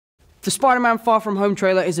The Spider-Man Far From Home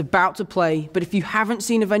trailer is about to play, but if you haven't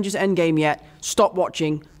seen Avengers Endgame yet, stop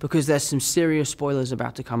watching because there's some serious spoilers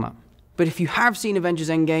about to come up. But if you have seen Avengers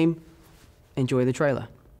Endgame, enjoy the trailer.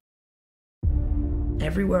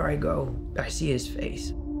 Everywhere I go, I see his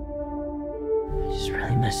face. I just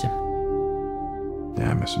really miss him. Yeah,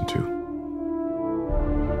 I miss him too.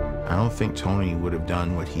 I don't think Tony would have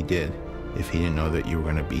done what he did if he didn't know that you were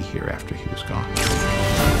going to be here after he was gone.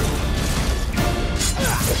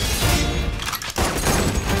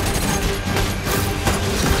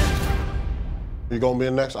 You gonna be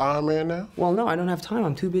the next Iron Man now? Well, no, I don't have time.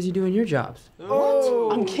 I'm too busy doing your jobs.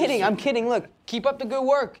 What? I'm kidding. Look, keep up the good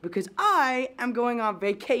work because I am going on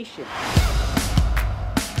vacation.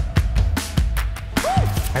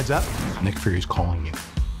 Heads up. Nick Fury's calling you.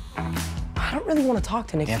 I don't really want to talk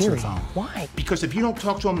to Nick Answer Fury. the phone. Why? Because if you don't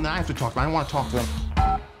talk to him, then I have to talk to him. I don't want to talk to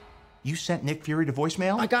him. You sent Nick Fury to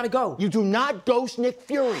voicemail? I gotta go. You do not ghost Nick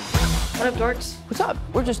Fury. What up, dorks? What's up?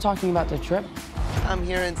 We're just talking about the trip. I'm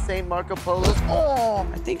here in St. Marco Polo's. Oh,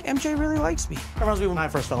 I think MJ really likes me. Reminds me when I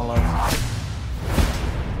first fell in love.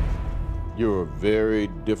 You're a very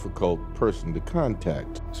difficult person to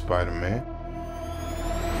contact, Spider-Man.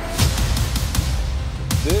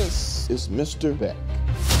 This is Mr. Beck.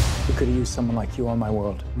 We could have used someone like you on my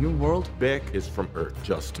world. Your world? Beck is from Earth,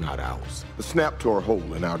 just not ours. The snap to our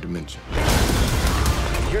hole in our dimension.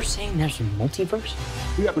 You're saying there's a multiverse?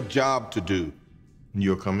 We have a job to do, and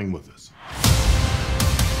you're coming with us.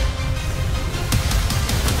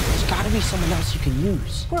 There's gotta be someone else you can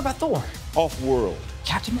use. What about Thor? Off-world.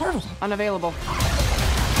 Captain Marvel? Unavailable.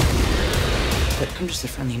 But I'm just a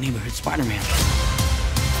friendly neighborhood Spider-Man.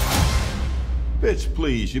 Bitch,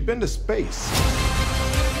 please, you've been to space.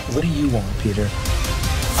 What do you want, Peter?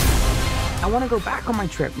 I want to go back on my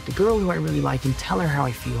trip with the girl who I really like and tell her how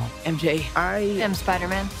I feel. MJ, I am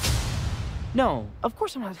Spider-Man. No, of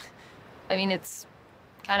course I'm not. I mean, it's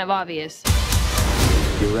kind of obvious.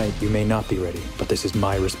 You're right, you may not be ready, but this is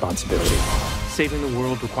my responsibility. Saving the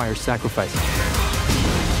world requires sacrifice.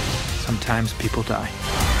 Sometimes people die.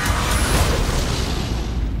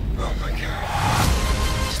 Oh my God.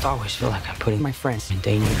 I just always feel like I'm putting my friends in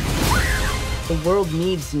danger. The world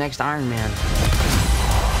needs the next Iron Man.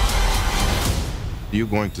 You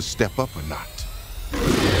going to step up or not?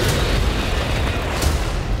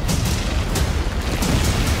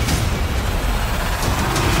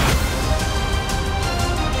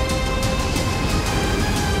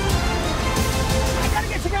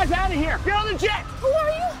 Out of here! Get on the jet! Who are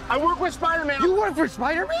you? I work with Spider-Man. You work for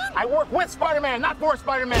Spider-Man? I work with Spider-Man, not for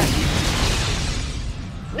Spider-Man.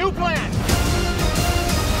 New plan!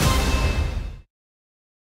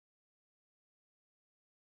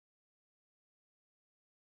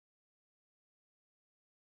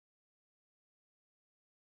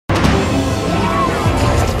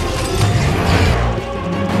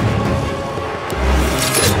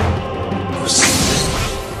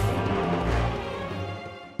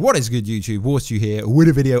 What is good, YouTube? Warstu here with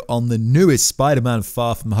a video on the newest Spider-Man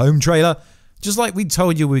Far From Home trailer. Just like we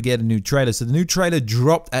told you we'd get a new trailer. So the new trailer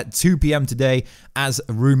dropped at 2 PM today, as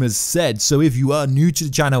rumors said. So if you are new to the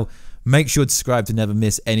channel, make sure to subscribe to never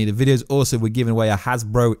miss any of the videos. Also, we're giving away a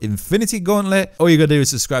Hasbro Infinity Gauntlet. All you gotta do is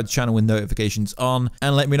subscribe to the channel with notifications on.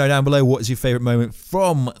 And let me know down below what is your favorite moment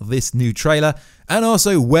from this new trailer. And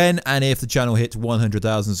also when and if the channel hits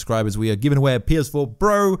 100,000 subscribers, we are giving away a PS4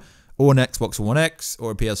 Pro, or an Xbox One X,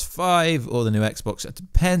 or a PS5, or the new Xbox. It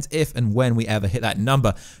depends if and when we ever hit that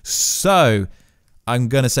number. So, I'm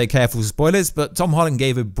going to say careful spoilers, but Tom Holland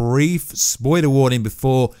gave a brief spoiler warning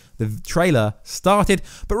before the trailer started.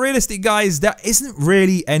 But realistically, guys, there isn't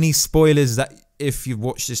really any spoilers that if you've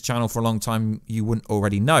watched this channel for a long time, you wouldn't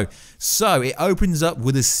already know. So, it opens up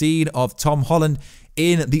with a scene of Tom Holland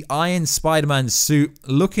in the Iron Spider-Man suit,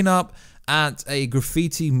 looking up at a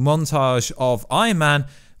graffiti montage of Iron Man,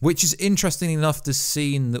 which is interesting enough the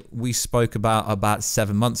scene that we spoke about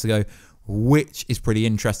 7 months ago, which is pretty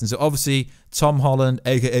interesting. So obviously, Tom Holland,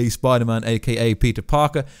 aka Spider-Man, aka Peter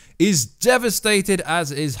Parker, is devastated,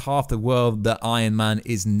 as is half the world, that Iron Man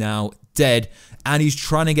is now dead, and he's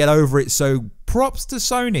trying to get over it. So props to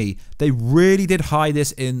Sony. They really did hide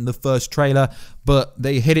this in the first trailer, but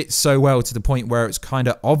they hit it so well to the point where it's kind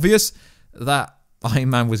of obvious that Iron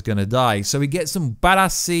Man was going to die. So we get some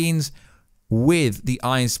badass scenes with the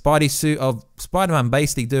Iron Spidey suit of Spider-Man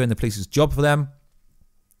basically doing the police's job for them.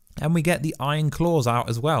 And we get the Iron Claws out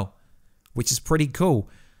as well, which is pretty cool.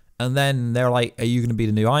 And then they're like, are you going to be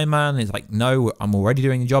the new Iron Man? And he's like, no, I'm already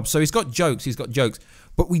doing the job. So he's got jokes.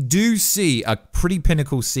 But we do see a pretty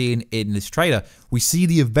pinnacle scene in this trailer. We see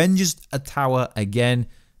the Avengers Tower again,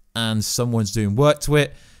 and someone's doing work to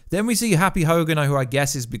it. Then we see Happy Hogan, who I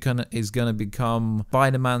guess is going to become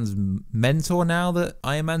Spider-Man's mentor now that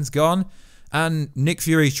Iron Man's gone. And Nick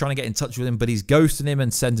Fury's trying to get in touch with him, but he's ghosting him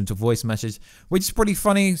and sends him to voice message, which is pretty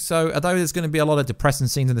funny. So although there's going to be a lot of depressing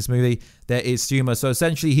scenes in this movie, there is humor. So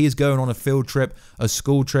essentially, he is going on a field trip, a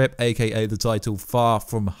school trip, aka the title Far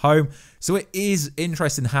From Home. So it is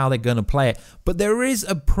interesting how they're going to play it. But there is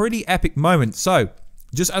a pretty epic moment. So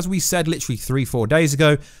just as we said literally 3-4 days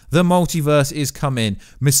ago, the multiverse is coming.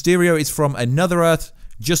 Mysterio is from another Earth,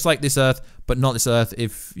 just like this Earth, but not this Earth.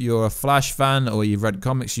 If you're a Flash fan or you've read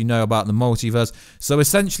comics, you know about the multiverse. So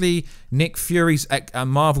essentially, Nick Fury's and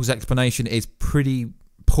Marvel's explanation is pretty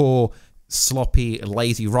poor, sloppy,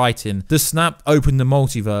 lazy writing. The snap opened the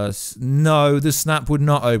multiverse. No, the snap would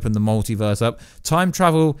not open the multiverse up. Time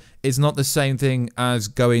travel is not the same thing as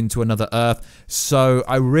going to another Earth. So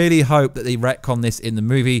I really hope that they retcon this in the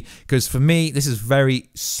movie, because for me, this is very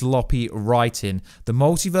sloppy writing. The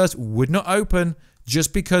multiverse would not open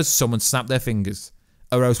just because someone snapped their fingers,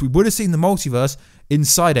 or else we would have seen the multiverse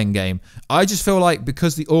inside Endgame. I just feel like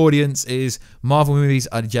because the audience is, Marvel movies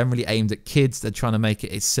are generally aimed at kids, they're trying to make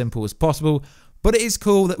it as simple as possible. But it is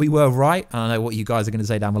cool that we were right. I don't know what you guys are going to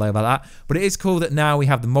say down below about that, but it is cool that now we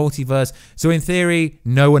have the multiverse. So in theory,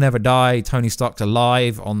 no one ever died. Tony Stark's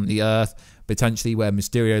alive on the Earth, potentially where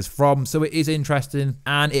Mysterio is from. So it is interesting,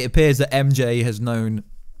 and it appears that MJ has known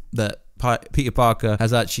that Peter Parker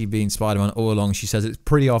has actually been Spider-Man all along. She says it's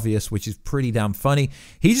pretty obvious, which is pretty damn funny.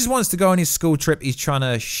 He just wants to go on his school trip. He's trying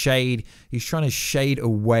to shade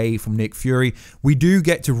away from Nick Fury. We do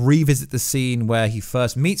get to revisit the scene where he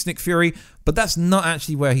first meets Nick Fury, but that's not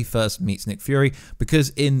actually where he first meets Nick Fury, because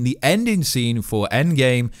in the ending scene for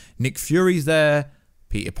Endgame, Nick Fury's there,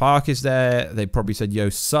 Peter Parker's there, they probably said, yo,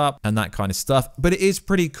 sup, and that kind of stuff. But it is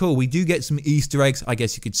pretty cool. We do get some Easter eggs, I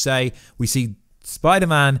guess you could say. We see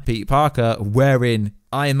Spider-Man, Peter Parker, wearing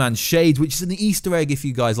Iron Man shades, which is an Easter egg if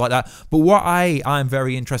you guys like that. But what I am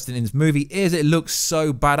very interested in this movie is it looks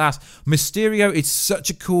so badass. Mysterio is such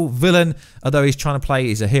a cool villain, although he's trying to play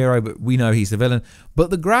he's a hero, but we know he's the villain. But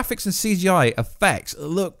the graphics and CGI effects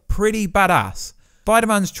look pretty badass.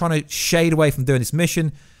 Spider-Man's trying to shade away from doing this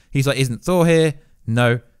mission. He's like, isn't Thor here?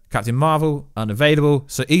 No. Captain Marvel, unavailable.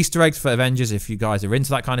 So Easter eggs for Avengers if you guys are into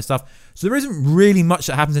that kind of stuff. So there isn't really much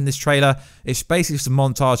that happens in this trailer. It's basically just a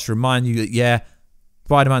montage to remind you that, yeah,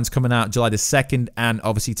 Spider-Man's coming out July the 2nd, and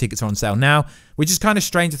obviously tickets are on sale now, which is kind of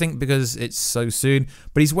strange to think because it's so soon.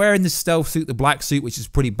 But he's wearing the stealth suit, the black suit, which is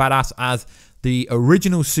pretty badass. As the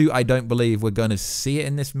original suit, I don't believe we're going to see it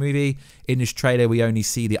in this movie. In this trailer, we only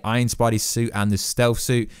see the Iron Spidey suit and the stealth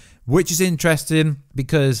suit, which is interesting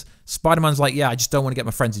because Spider-Man's like, yeah, I just don't want to get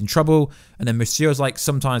my friends in trouble. And then Mysterio's like,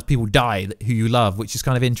 sometimes people die who you love, which is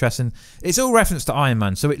kind of interesting. It's all reference to Iron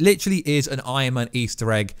Man. So it literally is an Iron Man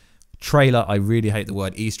Easter egg trailer. I really hate the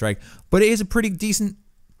word Easter egg, but it is a pretty decent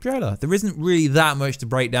trailer. There isn't really that much to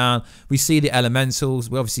break down. We see the Elementals.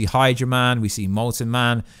 We obviously see Hydra Man. We see Molten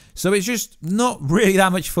Man. So it's just not really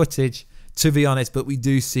that much footage, to be honest. But we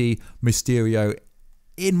do see Mysterio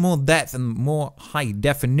in more depth and more high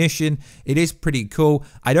definition. It is pretty cool.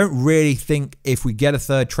 I don't really think if we get a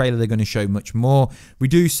third trailer they're going to show much more. We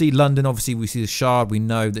do see London, obviously we see the Shard. We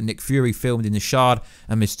know that Nick Fury filmed in the Shard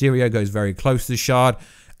and Mysterio goes very close to the Shard.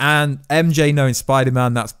 And MJ knowing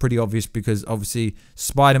Spider-Man, that's pretty obvious because obviously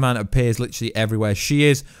Spider-Man appears literally everywhere she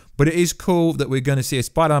is. But it is cool that we're going to see a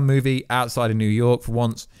Spider-Man movie outside of New York for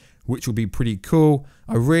once, which will be pretty cool.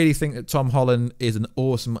 I really think that Tom Holland is an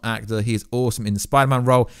awesome actor. He is awesome in the Spider-Man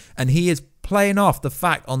role. And he is playing off the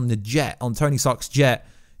fact on the jet, on Tony Stark's jet,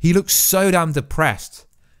 he looks so damn depressed.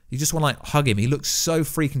 You just want to like hug him. He looks so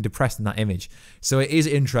freaking depressed in that image. So it is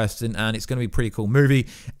interesting and it's going to be a pretty cool movie.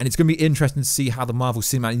 And it's going to be interesting to see how the Marvel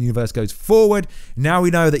Cinematic Universe goes forward. Now we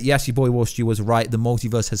know that, yes, your boy Warstu was right. The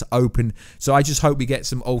multiverse has opened. So I just hope we get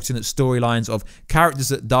some alternate storylines of characters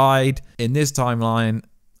that died in this timeline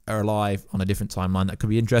are alive on a different timeline. That could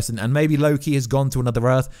be interesting. And maybe Loki has gone to another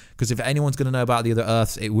Earth, because if anyone's going to know about the other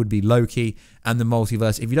Earths, it would be Loki and the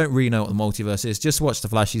multiverse. If you don't really know what the multiverse is, just watch The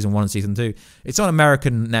Flash season 1 and season 2. It's on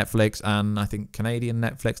American Netflix and I think Canadian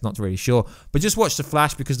Netflix, not really sure. But just watch The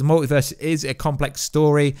Flash because the multiverse is a complex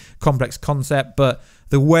story, complex concept, but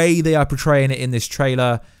the way they are portraying it in this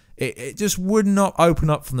trailer, it just would not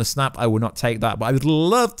open up from the snap. I would not take that. But I would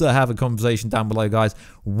love to have a conversation down below, guys.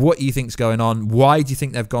 What you think's going on? Why do you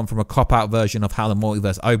think they've gone from a cop-out version of how the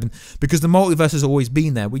multiverse opened? Because the multiverse has always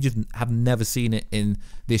been there. We just have never seen it in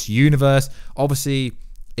this universe. Obviously,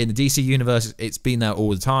 in the DC universe, it's been there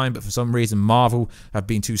all the time. But for some reason, Marvel have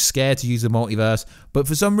been too scared to use the multiverse. But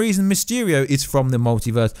for some reason, Mysterio is from the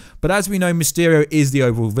multiverse. But as we know, Mysterio is the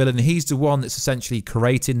overall villain. He's the one that's essentially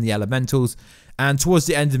creating the Elementals. And towards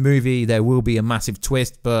the end of the movie, there will be a massive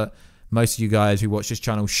twist, but most of you guys who watch this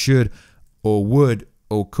channel should or would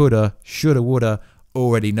or coulda, shoulda, woulda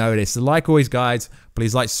already know this. So like always, guys,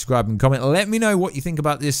 please like, subscribe, and comment. Let me know what you think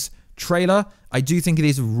about this trailer. I do think it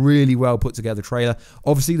is a really well put together trailer.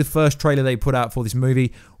 Obviously, the first trailer they put out for this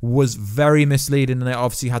movie was very misleading, and they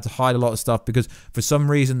obviously had to hide a lot of stuff because for some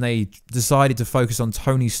reason they decided to focus on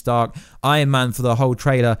Tony Stark, Iron Man for the whole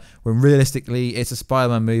trailer, when realistically it's a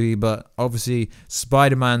Spider-Man movie, but obviously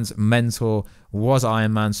Spider-Man's mentor was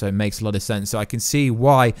Iron Man, so it makes a lot of sense. So I can see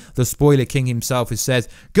why the spoiler king himself has said,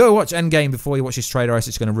 go watch Endgame before you watch this trailer, or else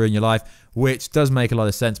it's going to ruin your life, which does make a lot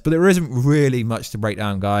of sense. But there isn't really much to break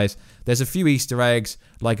down, guys. There's a few Easter eggs,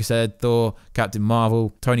 like I said, Thor, Captain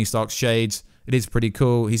Marvel, Tony Stark's shades. It is pretty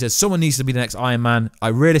cool. He says someone needs to be the next Iron Man. I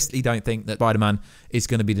realistically don't think that Spider-Man is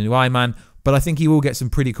going to be the new Iron Man, but I think he will get some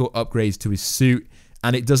pretty cool upgrades to his suit,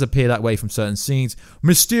 and it does appear that way from certain scenes.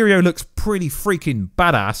 Mysterio looks pretty freaking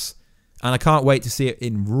badass, and I can't wait to see it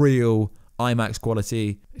in real IMAX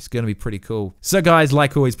quality. It's going to be pretty cool. So guys,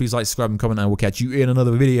 like always, please like, subscribe, and comment, and we'll catch you in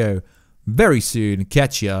another video very soon.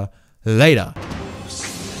 Catch ya later.